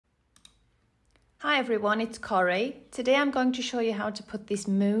Hi everyone, it's Corrie. Today I'm going to show you how to put this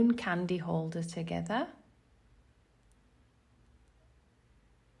moon candy holder together.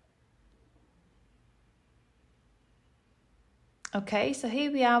 Okay, so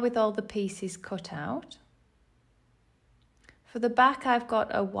here we are with all the pieces cut out. For the back I've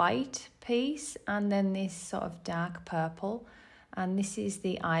got a white piece and then this sort of dark purple, and this is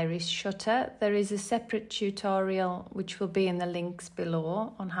the iris shutter. There is a separate tutorial which will be in the links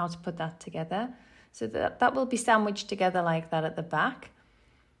below on how to put that together. So that will be sandwiched together like that at the back.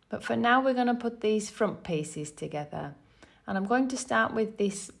 But for now we're going to put these front pieces together. And I'm going to start with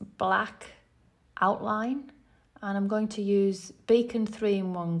this black outline. And I'm going to use Beacon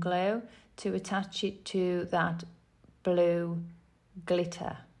 3-in-1 glue to attach it to that blue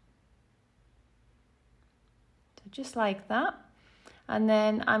glitter. So just like that. And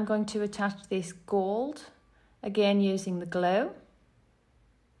then I'm going to attach this gold, again using the glue.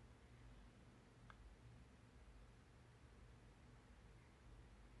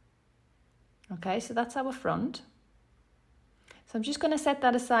 Okay, so that's our front. So I'm just going to set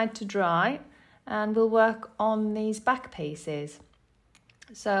that aside to dry and we'll work on these back pieces.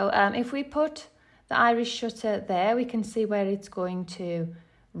 So if we put the iris shutter there, we can see where it's going to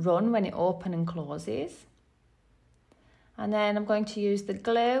run when it opens and closes. And then I'm going to use the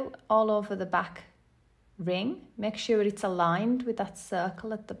glue all over the back ring. Make sure it's aligned with that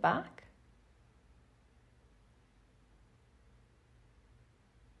circle at the back.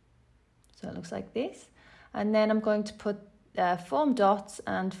 So it looks like this. And then I'm going to put foam dots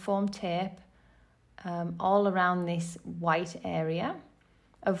and foam tape all around this white area,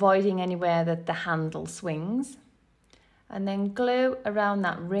 avoiding anywhere that the handle swings. And then glue around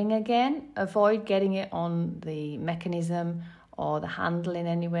that ring again. Avoid getting it on the mechanism or the handle in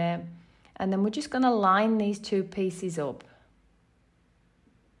anywhere. And then we're just going to line these two pieces up.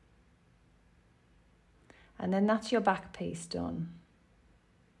 And then that's your back piece done.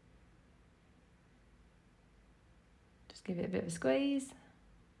 Give it a bit of a squeeze.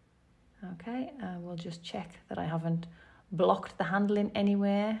 Okay, we'll just check that I haven't blocked the handle in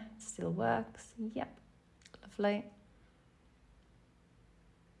anywhere. It still works. Yep, lovely.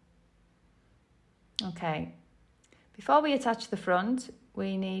 Okay, before we attach the front,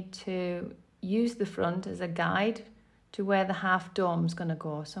 we need to use the front as a guide to where the half dome is going to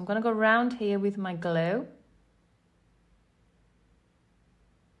go. So I'm going to go around here with my glue.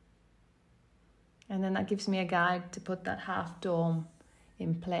 And then that gives me a guide to put that half dome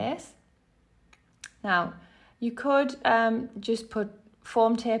in place. Now, you could just put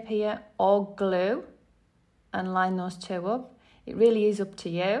foam tape here or glue and line those two up. It really is up to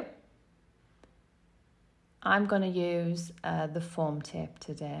you. I'm going to use the foam tape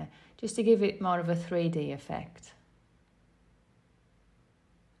today, just to give it more of a 3D effect.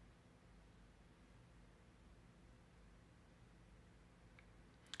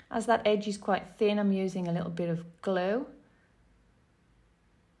 As that edge is quite thin, I'm using a little bit of glue.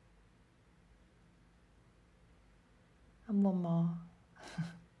 And one more.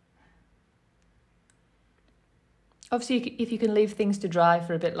 Obviously, if you can leave things to dry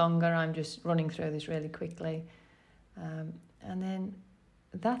for a bit longer, I'm just running through this really quickly. And then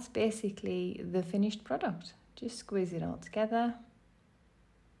that's basically the finished product. Just squeeze it all together.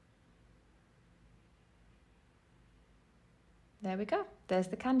 There we go, there's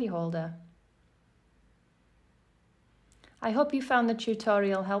the candy holder. I hope you found the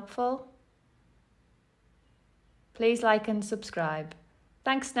tutorial helpful. Please like and subscribe.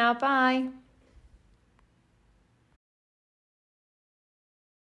 Thanks now, bye.